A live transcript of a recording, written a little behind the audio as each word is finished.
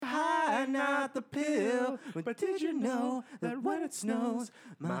not the pill. But did you know that when it snows,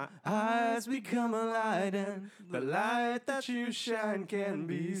 my eyes become a light, and the light that you shine can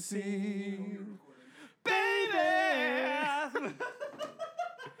be seen? Baby!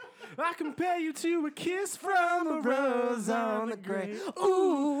 I compare you to a kiss from a rose on the grave.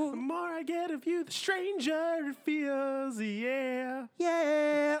 Ooh, the more I get of you, the stranger it feels. Yeah,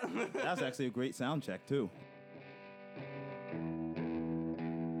 yeah. That's actually a great sound check, too.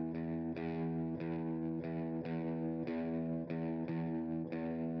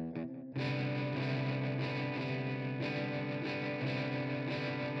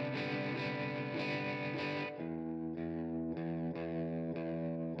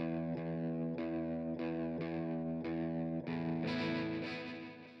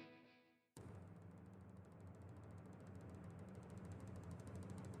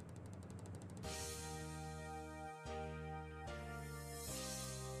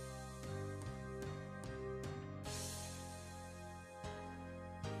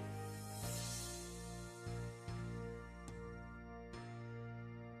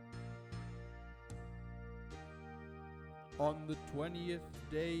 On the 20th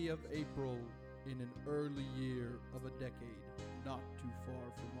day of April, in an early year of a decade not too far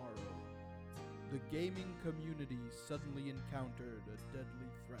from our own, the gaming community suddenly encountered a deadly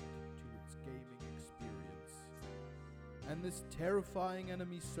threat to its gaming experience. And this terrifying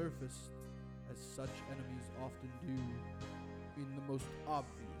enemy surfaced, as such enemies often do, in the most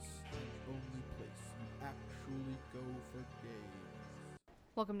obvious and only place you actually go for games.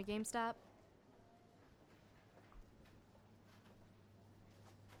 Welcome to GameStop.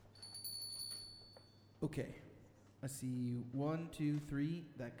 Okay, I see 1, 2, 3.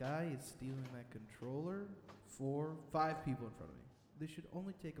 That guy is stealing that controller. 4, 5 people in front of me. This should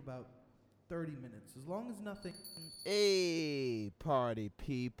only take about 30 minutes, as long as nothing... Hey, party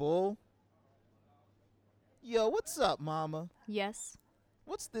people. Yo, what's up, mama? Yes.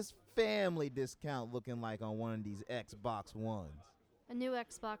 What's this family discount looking like on one of these Xbox Ones? A new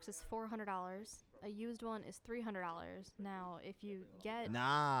Xbox is $400. A used one is $300. Now, if you get...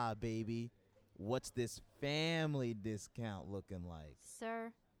 Nah, baby. What's this family discount looking like?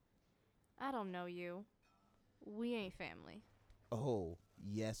 Sir, I don't know you. We ain't family. Oh,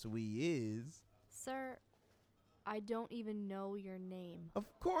 yes we is. Sir, I don't even know your name.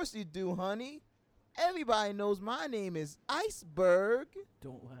 Of course you do, honey. Everybody knows my name is Iceberg.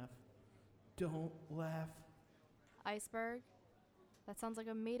 Don't laugh. Don't laugh. Iceberg? That sounds like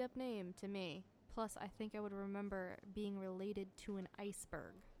a made-up name to me. Plus, I think I would remember being related to an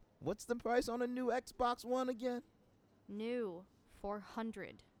iceberg. What's the price on a new Xbox One again? New,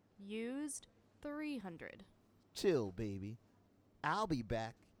 $400. Used, $300. Chill, baby. I'll be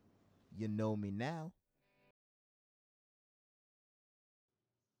back. You know me now.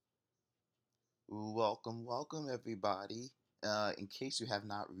 Welcome, everybody. In case you have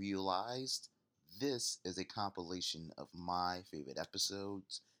not realized, this is a compilation of my favorite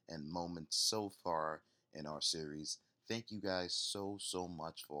episodes and moments so far in our series. Thank you guys so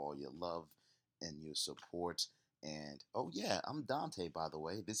much for all your love and your support. And oh yeah, I'm Dante, by the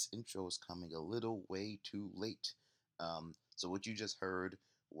way. This intro is coming a little way too late. So what you just heard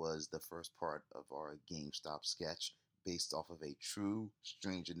was the first part of our GameStop sketch based off of a true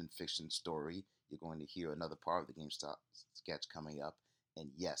Stranger Than Fiction story. You're going to hear another part of the GameStop sketch coming up. And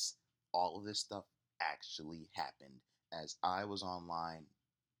yes, all of this stuff actually happened as I was online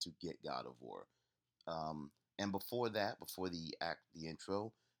to get God of War. And before that, before the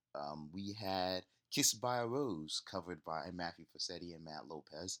intro, we had Kissed by a Rose, covered by Matthew Facchetti and Matt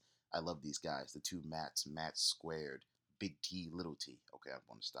Lopez. I love these guys, the two Matts, Matt Squared, Big T, Little T. Okay, I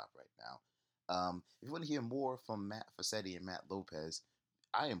want to stop right now. If you want to hear more from Matt Facchetti and Matt Lopez,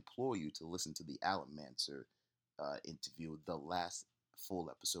 I implore you to listen to the Alamancer interview, the last full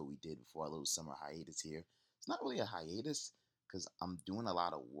episode we did before our little summer hiatus here. It's not really a hiatus because I'm doing a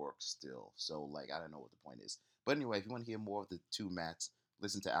lot of work still. So, I don't know what the point is. But anyway, if you want to hear more of the two Matts,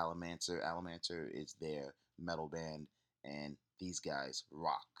 listen to Alamancer. Alamancer is their metal band, and these guys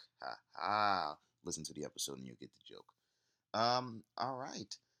rock. Ha ha. Listen to the episode and you'll get the joke. All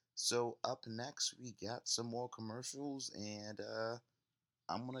right. So up next, we got some more commercials, and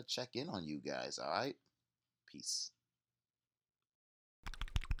I'm going to check in on you guys, all right? Peace.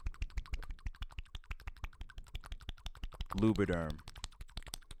 Lubriderm.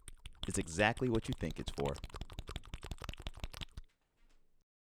 It's exactly what you think it's for.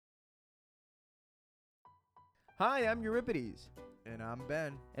 Hi, I'm Euripides. And I'm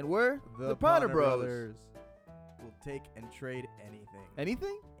Ben. And we're The Potter Potter Bros. Brothers. We'll take and trade anything.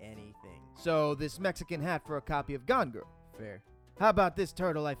 Anything? Anything. So, this Mexican hat for a copy of Gone Girl. Fair. How about this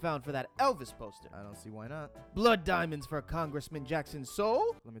turtle I found for that Elvis poster? I don't see why not. Blood diamonds for Congressman Jackson's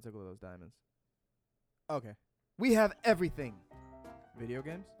soul? Let me take a look at those diamonds. Okay. We have everything. Video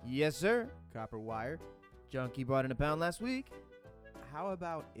games? Yes, sir. Copper wire? Junkie brought in a pound last week. How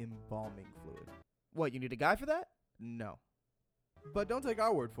about embalming fluid? What, you need a guy for that? No. But don't take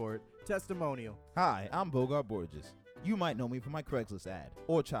our word for it. Testimonial. Hi, I'm Bogart Borges. You might know me from my Craigslist ad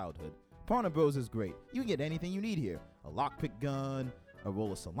or childhood. Pawn & Bros is great. You can get anything you need here. A lockpick gun, a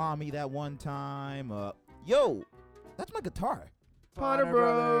roll of salami that one time. Yo, that's my guitar. Potter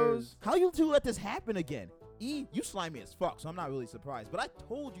Bros. How you two let this happen again? E, you slimy as fuck, so I'm not really surprised. But I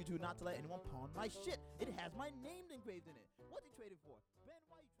told you two not to let anyone pawn my shit. It has my name engraved in it. What's he traded for? Ben,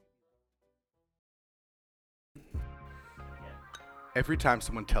 why you treat me? Every time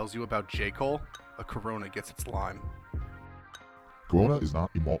someone tells you about J. Cole, a Corona gets its lime. Corona is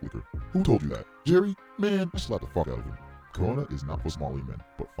not a malt liquor. Who told you that? Jerry? Man, I slapped the fuck out of him. Corona is not for Somali men,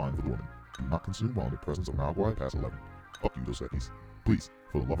 but fine for the women. Do not consume while in the presence of an alcohol past 11. Fuck you, Dos Equis. Please,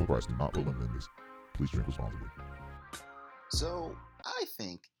 for the love of Christ, do not put lemon in this. Please drink responsibly. So, I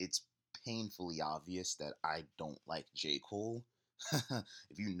think it's painfully obvious that I don't like J. Cole.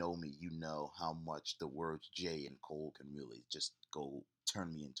 If you know me, you know how much the words J and Cole can really just go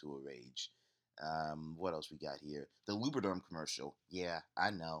turn me into a rage. What else we got here? The Lubriderm commercial. Yeah,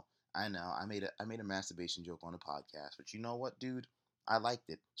 I know. I made a masturbation joke on the podcast, but you know what, dude? I liked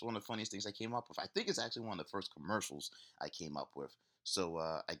it. It's one of the funniest things I came up with. I think it's actually one of the first commercials I came up with. So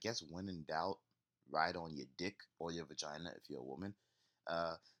I guess when in doubt, ride on your dick or your vagina if you're a woman.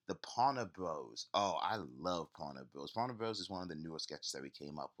 The Pawn & Bros. Oh, I love Pawn & Bros. Pawn & Bros is one of the newer sketches that we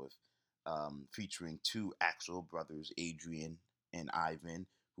came up with, featuring two actual brothers, Adrian and Ivan,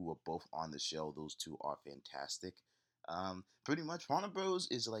 who are both on the show. Those two are fantastic. Pretty much, Pawn & Bros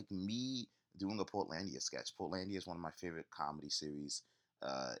is like me doing a Portlandia sketch. Portlandia is one of my favorite comedy series.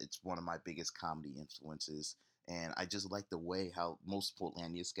 It's one of my biggest comedy influences. And I just like the way how most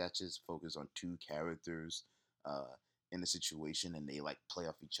Portlandia sketches focus on two characters in a situation, and they like play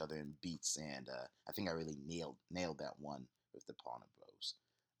off each other in beats. And I think I really nailed that one with the Pawn & Bros.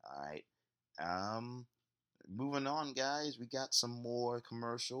 All right. Moving on, guys. We got some more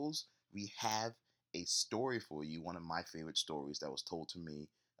commercials. We have a story for you. One of my favorite stories that was told to me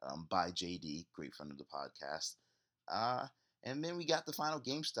by JD, great friend of the podcast. And then we got the final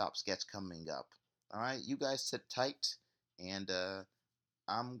GameStop sketch coming up. All right, you guys sit tight, and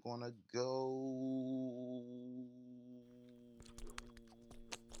I'm gonna go.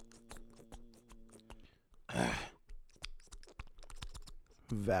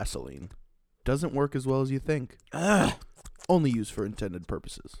 Vaseline. Doesn't work as well as you think. Only used for intended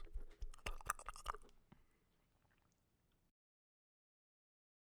purposes.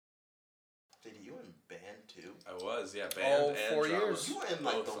 JD, you were in band too? I was, yeah, band all and 4 drama. years. You were in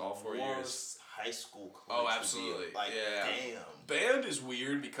like both, all 4 worst years. high school cliques. Oh, absolutely. Like, yeah. damn. Band is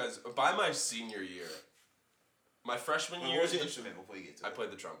weird because by my senior year, my freshman year. What was your instrument before you get to it? I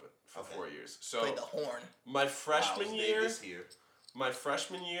played the trumpet for 4 years. So played the horn. My freshman year. Here. My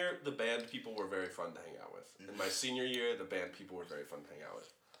freshman year, the band people were very fun to hang out with. In my senior year, the band people were very fun to hang out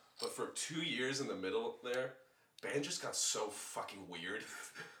with. But for 2 years in the middle there, band just got so fucking weird.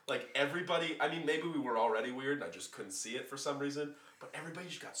 Like everybody, I mean, maybe we were already weird and I just couldn't see it for some reason, but everybody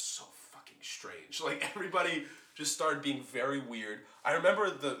just got so fucking strange. Like everybody just started being very weird. I remember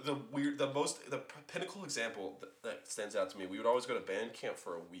the pinnacle example that stands out to me. We would always go to band camp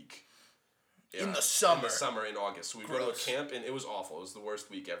for a week. Yeah, in the summer. In the summer in August. So we'd go to a Gross. camp, and it was awful. It was the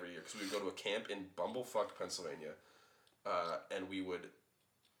worst week every year because we would go to a camp in Bumblefuck, Pennsylvania, and we would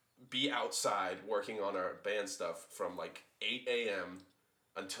be outside working on our band stuff from like 8 a.m.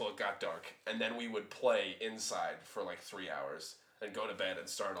 until it got dark, and then we would play inside for like 3 hours and go to bed and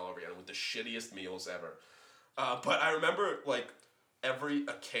start all over again with the shittiest meals ever. But I remember like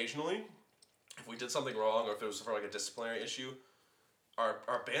occasionally, if we did something wrong or if it was for like a disciplinary issue,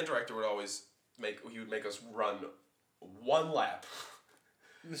 our band director would always make us run one lap.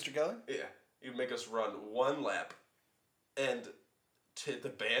 Mr. Kelly? Yeah. He would make us run one lap. And to the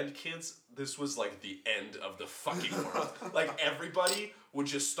band kids, this was like the end of the fucking world. Like everybody would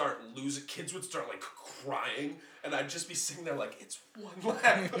just start losing. Kids would start like crying. And I'd just be sitting there like, it's one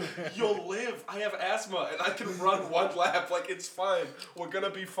lap. You'll live. I have asthma and I can run one lap. Like it's fine. We're going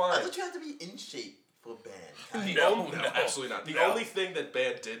to be fine. I thought you had to be in shape for band. No, absolutely not. The only thing that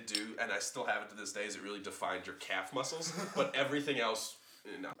band did do, and I still have it to this day, is it really defined your calf muscles. But everything else,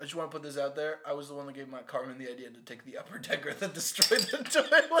 no. I just want to put this out there. I was the one that gave Matt Carmen the idea to take the upper decker that destroyed the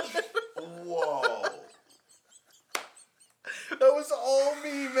toilet. Whoa. That was all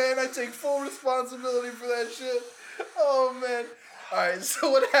me, man. I take full responsibility for that shit. Oh, man. All right, so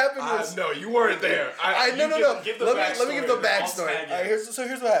what happened was no, you weren't there. No. Give the Let me give the backstory. I'll backstory. tag All right, you.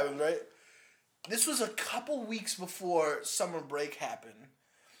 here's what happened. Right, this was a couple weeks before summer break happened,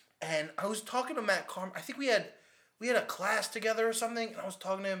 and I was talking to Matt Carm. I think we had a class together or something, and I was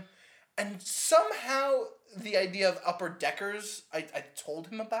talking to him, and somehow the idea of upper deckers, I told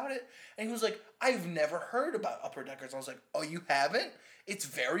him about it, and he was like, I've never heard about upper deckers. I was like, oh, you haven't? It's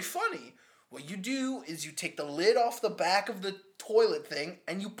very funny. What you do is you take the lid off the back of the toilet thing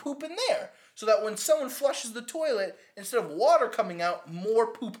and you poop in there. So that when someone flushes the toilet, instead of water coming out, more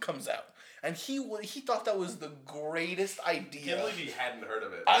poop comes out. And he thought that was the greatest idea. I can't believe he hadn't heard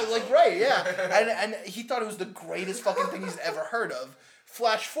of it. Right, yeah. and he thought it was the greatest fucking thing he's ever heard of.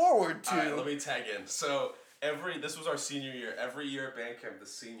 Flash forward to... All right, let me tag in. So, this was our senior year. Every year at band camp, the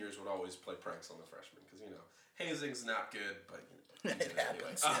seniors would always play pranks on the freshmen. Because, hazing's not good, but... it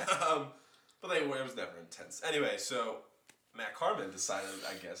happens. Anyway. But it was never intense. Anyway, so Matt Carmen decided,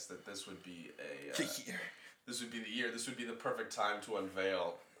 I guess, that this would be the year. This would be the year. This would be the perfect time to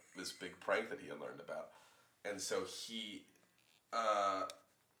unveil this big prank that he had learned about. And so he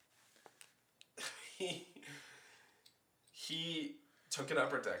took an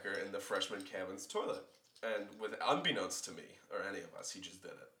upper decker in the freshman cabin's toilet. And unbeknownst to me, or any of us, he just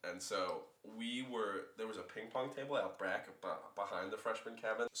did it. And so there was a ping pong table out back behind the freshman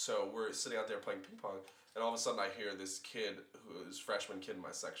cabin. So we're sitting out there playing ping pong, and all of a sudden I hear this kid, who's freshman kid in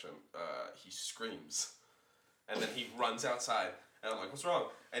my section, he screams. And then he runs outside, and I'm like, what's wrong?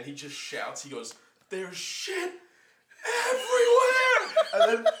 And he just shouts, he goes, there's shit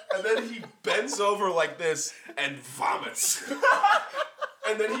everywhere! and then he bends over like this and vomits.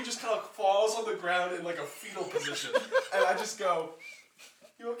 And then he just kind of falls on the ground in like a fetal position. And I just go,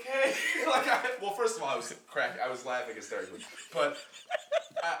 you okay? First of all, I was laughing hysterically. But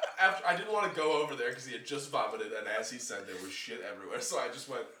after I didn't want to go over there because he had just vomited, and as he said, there was shit everywhere. So I just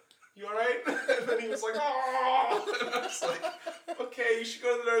went, you all right? And then he was like, oh! And I was like, okay, you should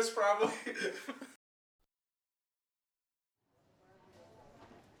go to the nurse probably.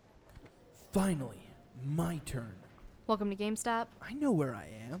 Finally, my turn. Welcome to GameStop. I know where I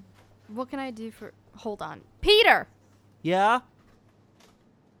am. What can I do for... Hold on. Peter! Yeah?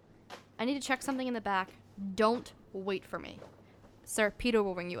 I need to check something in the back. Don't wait for me. Sir, Peter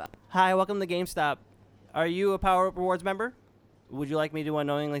will ring you up. Hi, welcome to GameStop. Are you a Power Up Rewards member? Would you like me to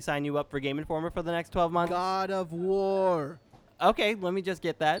unknowingly sign you up for Game Informer for the next 12 months? God of War. Okay, let me just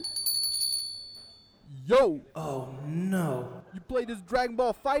get that. Yo! Oh, no. You played this Dragon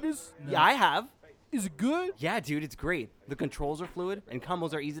Ball Fighters? No. Yeah, I have. Is it good? Yeah, dude, it's great. The controls are fluid, and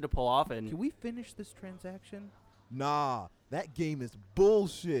combos are easy to pull off, and... Can we finish this transaction? Nah, that game is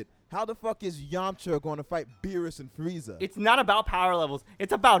bullshit. How the fuck is Yamcha going to fight Beerus and Frieza? It's not about power levels.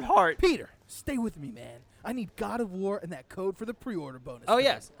 It's about heart. Peter, stay with me, man. I need God of War and that code for the pre-order bonus. Oh,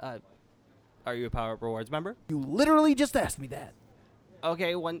 yes. Are you a Power Up Rewards member? You literally just asked me that.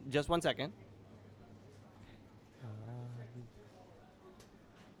 Okay, just 1 second.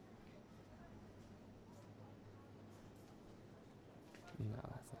 No,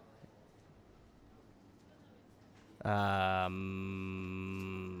 that's not right.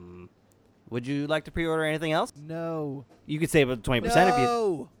 Would you like to pre-order anything else? No. You could save up to 20% if you...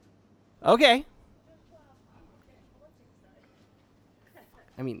 No. Okay.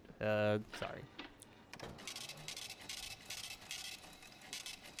 I mean, sorry.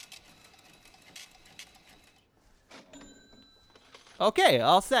 Okay,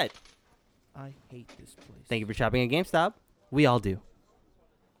 all set. I hate this place. Thank you for shopping at GameStop. We all do.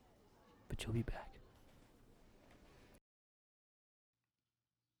 But you'll be back.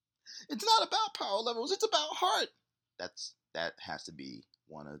 It's not about power levels, it's about heart. That has to be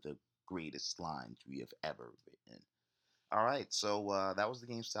one of the greatest lines we have ever written. All right, so that was the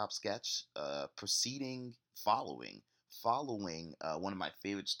GameStop sketch. Following one of my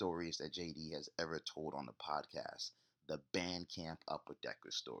favorite stories that JD has ever told on the podcast, the Bandcamp Upper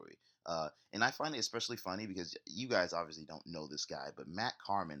Decker story. And I find it especially funny because you guys obviously don't know this guy, but Matt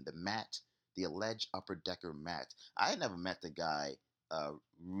Carmen, the alleged Upper Decker Matt, I had never met the guy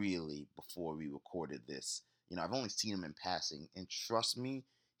really before we recorded this. I've only seen him in passing, and trust me,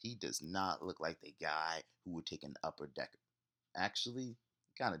 he does not look like the guy who would take an upper decker. Actually, he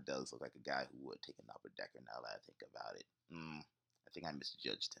kind of does look like a guy who would take an upper decker now that I think about it. I think I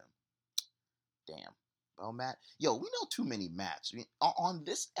misjudged him. Damn. Well, Matt, we know too many Matts. On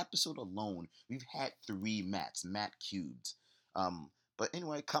this episode alone, we've had 3 Matts, Matt Cubes. But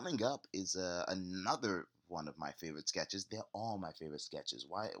anyway, coming up is another one of my favorite sketches. They're all my favorite sketches.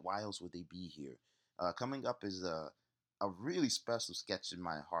 Why else would they be here? Coming up is a really special sketch in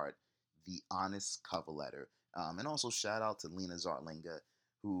my heart, The Honest Cover Letter, And also shout out to Lena Zartlinga,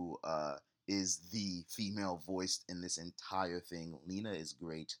 who is the female voice in this entire thing. Lena is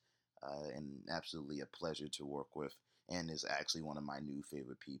great and absolutely a pleasure to work with, and is actually one of my new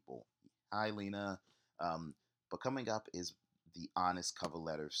favorite people. Hi, Lena. But coming up is the Honest Cover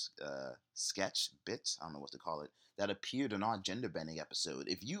Letters sketch bit, I don't know what to call it, that appeared in our gender bending episode.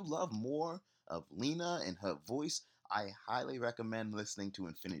 If you love more of Lena and her voice, I highly recommend listening to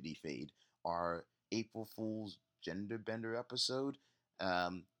Infinity Fade, our April Fool's gender bender episode.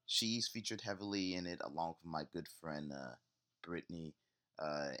 She's featured heavily in it along with my good friend Brittany,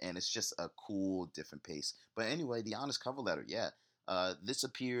 and it's just a cool, different pace. But anyway, the Honest Cover Letter, yeah. This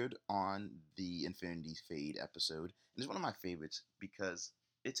appeared on the Infinity Fade episode, and it's one of my favorites because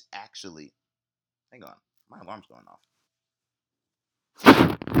it's actually... Hang on, my alarm's going off.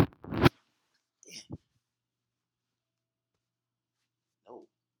 No.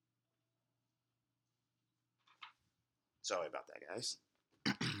 Sorry about that, guys.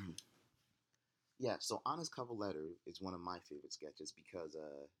 Yeah, so Honest Cover Letter is one of my favorite sketches because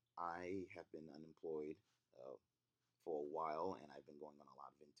I have been unemployed for a while, and I've been going on a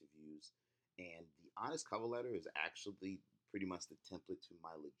lot of interviews. And the Honest Cover Letter is actually pretty much the template to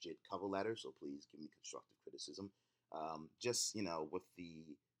my legit cover letter, so please give me constructive criticism. Just, with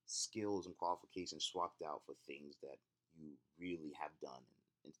the skills and qualifications swapped out for things that you really have done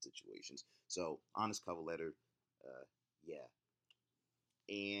in situations. So, Honest Cover Letter, yeah.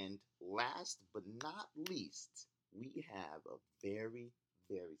 And last but not least, we have a very,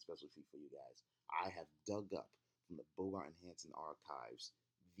 very special treat for you guys. I have dug up from the Bogart and Hanson archives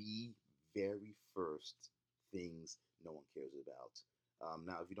the very first Things No One Cares About.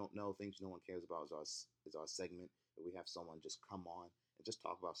 Now, if you don't know, Things No One Cares About is our segment where we have someone just come on and just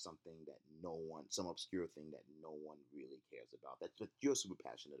talk about something that some obscure thing that no one really cares about, that you're super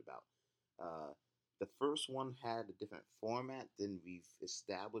passionate about. The first one had a different format than we've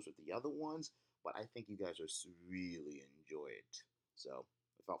established with the other ones, but I think you guys will really enjoy it. So,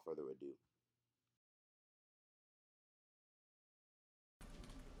 without further ado.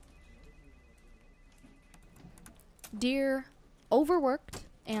 Dear overworked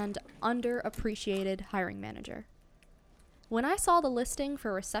and underappreciated hiring manager, when I saw the listing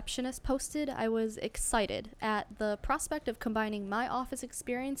for receptionist posted, I was excited at the prospect of combining my office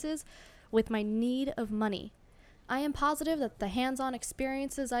experiences with my need of money. I am positive that the hands-on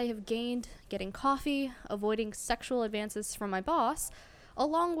experiences I have gained getting coffee, avoiding sexual advances from my boss,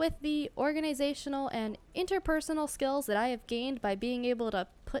 along with the organizational and interpersonal skills that I have gained by being able to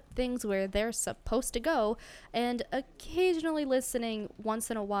put things where they're supposed to go, and occasionally listening once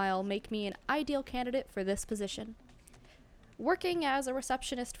in a while, make me an ideal candidate for this position. Working as a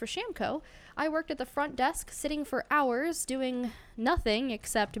receptionist for Shamco, I worked at the front desk sitting for hours doing nothing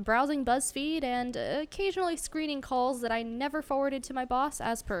except browsing BuzzFeed and occasionally screening calls that I never forwarded to my boss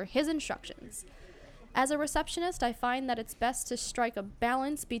as per his instructions. As a receptionist, I find that it's best to strike a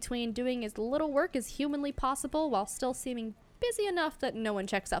balance between doing as little work as humanly possible while still seeming busy enough that no one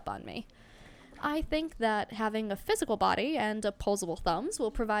checks up on me. I think that having a physical body and opposable thumbs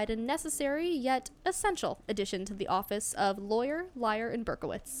will provide a necessary yet essential addition to the office of lawyer, liar, and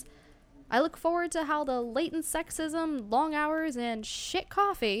Berkowitz. I look forward to how the latent sexism, long hours, and shit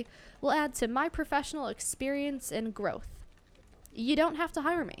coffee will add to my professional experience and growth. You don't have to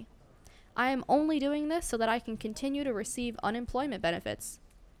hire me. I am only doing this so that I can continue to receive unemployment benefits.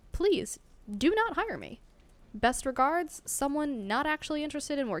 Please, do not hire me. Best regards, someone not actually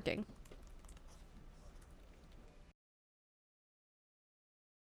interested in working.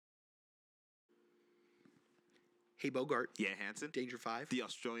 Hey Bogart. Yeah, Hanson. Danger 5. The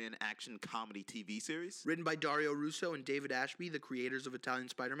Australian action comedy TV series. Written by Dario Russo and David Ashby, the creators of Italian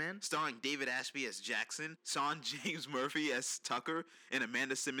Spider-Man. Starring David Ashby as Jackson, Sean James Murphy as Tucker, and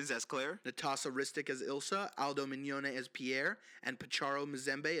Amanda Simmons as Claire. Natasha Ristic as Ilsa, Aldo Mignone as Pierre, and Pacharo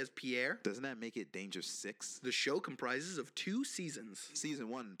Mazembe as Pierre. Doesn't that make it Danger 6? The show comprises of 2 seasons. Season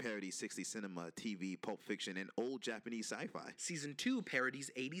 1 parodies 60s cinema, TV, Pulp Fiction, and old Japanese sci-fi. Season 2 parodies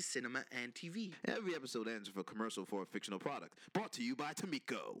 80s cinema and TV. Every episode ends with a commercial for a fictional product, brought to you by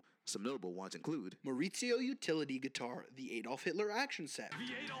Tamiko. Some notable ones include Maurizio Utility Guitar, the Adolf Hitler action set.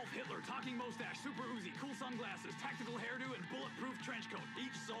 The Adolf Hitler talking mustache, super Uzi, cool sunglasses, tactical hairdo, and bulletproof trench coat,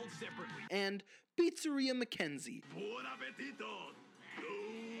 each sold separately. And Pizzeria Mackenzie. Buon appetito!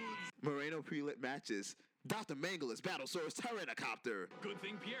 Moreno pre-lit matches. Dr. Mangler's Battlesaurus Tyrannicopter. Good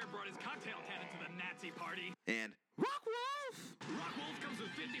thing Pierre brought his cocktail cannon to the Nazi party. And Rock Wolf! Rock Wolf comes with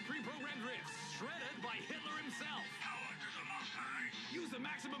 50 pre-programmed riffs, shredded by Hitler himself. How much is a Mustang? Use the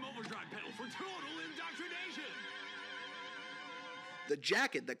maximum overdrive pedal for total indoctrination. The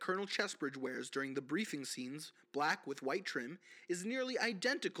jacket that Colonel Chestbridge wears during the briefing scenes, black with white trim, is nearly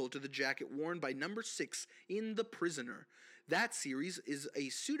identical to the jacket worn by number 6 in The Prisoner. That series is a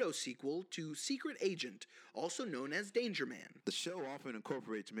pseudo-sequel to Secret Agent, also known as Danger Man. The show often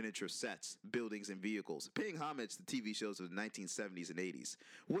incorporates miniature sets, buildings, and vehicles, paying homage to TV shows of the 1970s and 80s,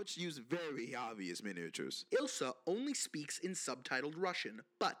 which use very obvious miniatures. Ilsa only speaks in subtitled Russian,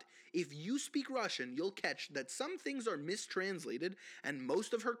 but if you speak Russian, you'll catch that some things are mistranslated, and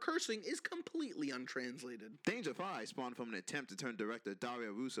most of her cursing is completely untranslated. Danger 5 spawned from an attempt to turn director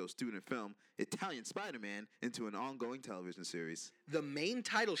Dario Russo's student film, Italian Spider-Man, into an ongoing television series. The main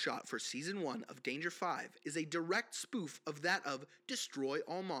title shot for Season 1 of Danger 5 is a direct spoof of that of Destroy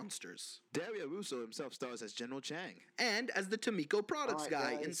All Monsters. Dario Russo himself stars as General Chang. And as the Tomiko Products All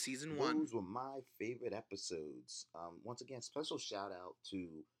guy right, in guys, Season 1. Those were my favorite episodes. Once again, special shout out to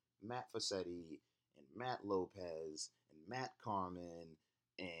Matt Fassetti and Matt Lopez and Matt Carmen,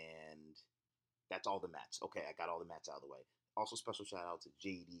 and that's all the Matts. Okay, I got all the Matts out of the way. Also, special shout out to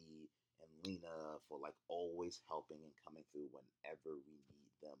JD and Lena for like always helping and coming through whenever we need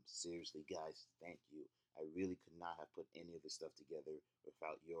them. Seriously, guys, thank you. I really could not have put any of this stuff together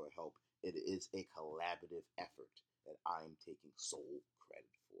without your help. It is a collaborative effort that I am taking sole credit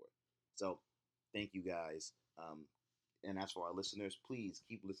for. So, thank you guys. And as for our listeners, please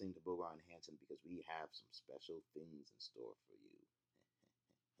keep listening to Bogart and Hanson because we have some special things in store for you.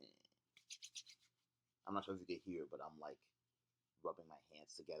 I'm not sure if you can hear, but I'm like rubbing my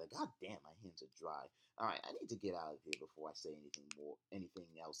hands together. God damn, my hands are dry. All right, I need to get out of here before I say anything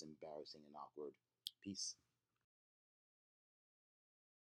else embarrassing and awkward. Peace.